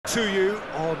to you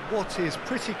on what is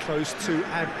pretty close to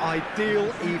an ideal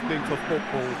evening for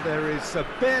football. There is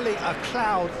barely a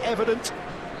cloud evident.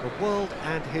 The world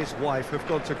and his wife have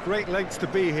gone to great lengths to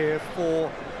be here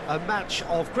for a match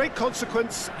of great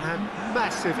consequence and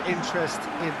massive interest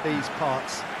in these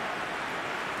parts.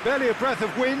 Barely a breath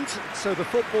of wind, so the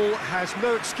football has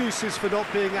no excuses for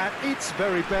not being at its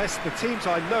very best. The teams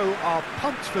I know are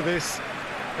pumped for this.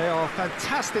 They are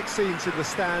fantastic scenes in the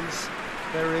stands.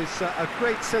 There is a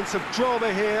great sense of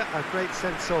drama here, a great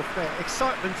sense of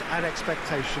excitement and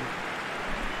expectation.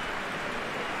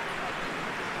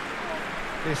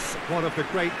 This one of the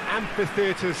great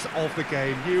amphitheatres of the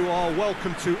game. You are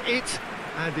welcome to it,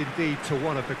 and indeed to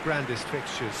one of the grandest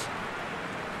fixtures.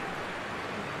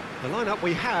 The lineup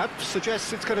we have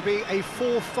suggests it's going to be a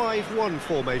 4-5-1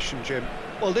 formation, Jim.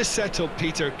 Well, this setup,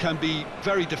 Peter, can be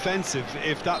very defensive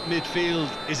if that midfield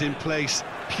is in place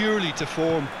purely to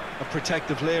form a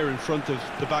protective layer in front of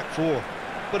the back four.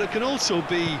 But it can also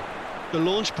be the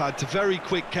launch pad to very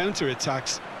quick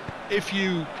counter-attacks if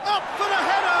you... Up for the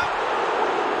header!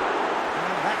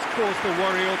 And that's caused a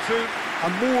worry or two. A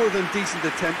more than decent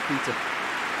attempt, Peter.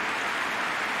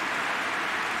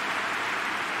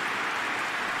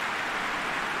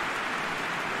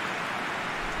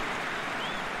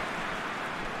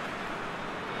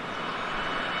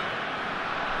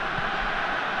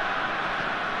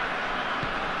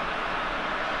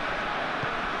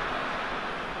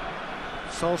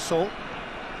 Sanson.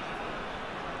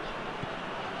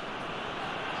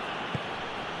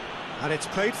 And it's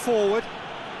played forward.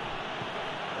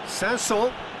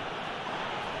 Sanson.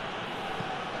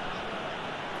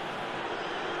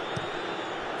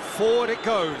 Forward it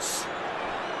goes.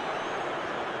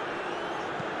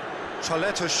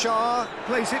 Choleta Shah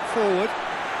plays it forward.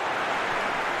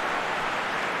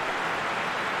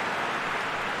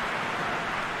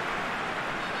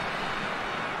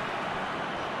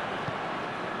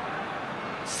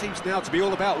 Seems now to be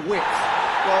all about width.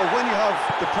 Well, when you have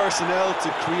the personnel to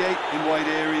create in wide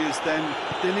areas, then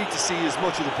they need to see as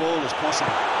much of the ball as possible.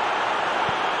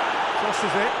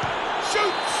 Crosses it.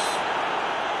 Shoots!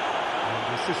 And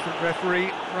the assistant referee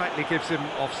rightly gives him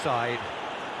offside.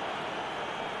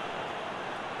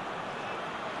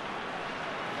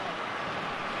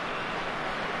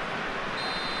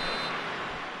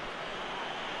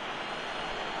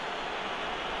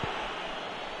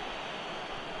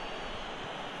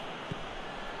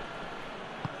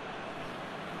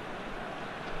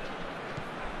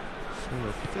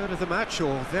 A third of the match,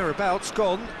 or thereabouts,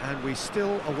 gone, and we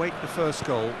still await the first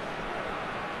goal.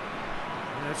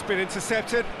 And it's been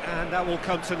intercepted, and that will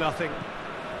come to nothing.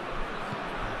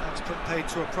 That's put paid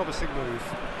to a promising move.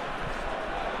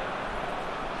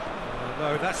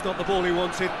 No, that's not the ball he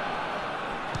wanted.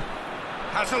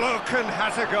 Has a look and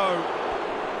has a go.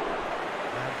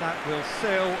 And that will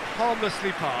sail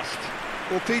harmlessly past.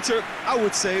 Well, Peter, I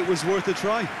would say it was worth a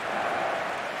try.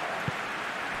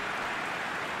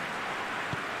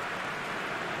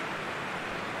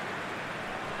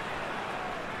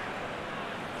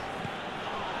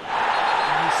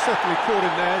 Certainly caught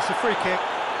in there. It's a free kick.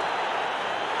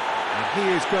 And he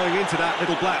is going into that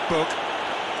little black book.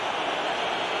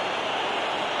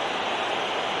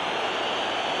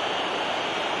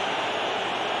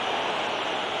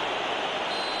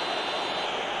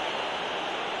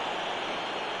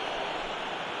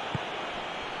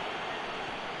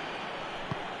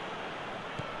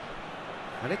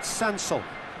 And it's Sanson.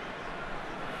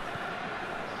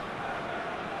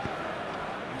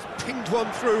 He's pinged one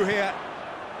through here.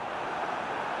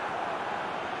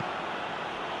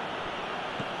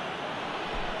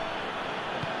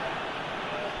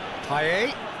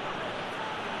 Payet.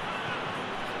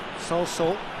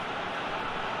 Sanson.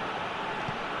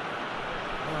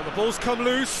 Well, the ball's come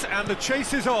loose and the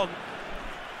chase is on.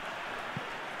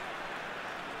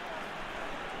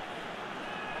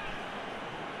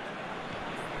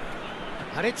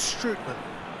 And it's Strootman.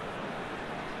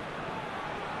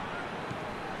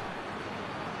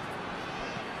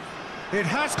 It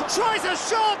has... Tries a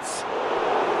shot!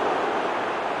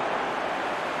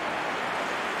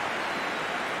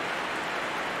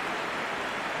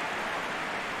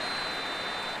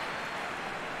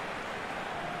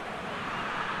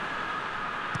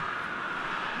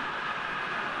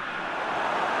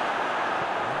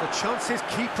 The chances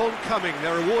keep on coming.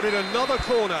 They're awarded another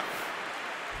corner.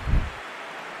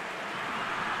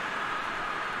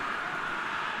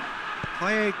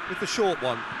 Payet with the short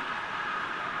one.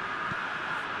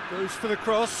 Goes for the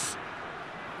cross.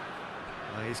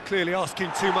 He's clearly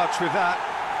asking too much with that.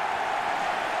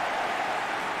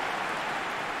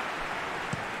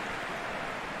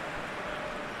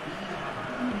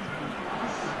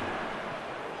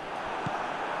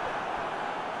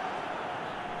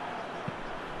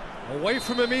 Away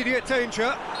from immediate danger.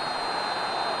 And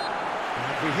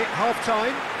we hit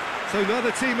half-time, so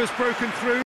another team has broken through.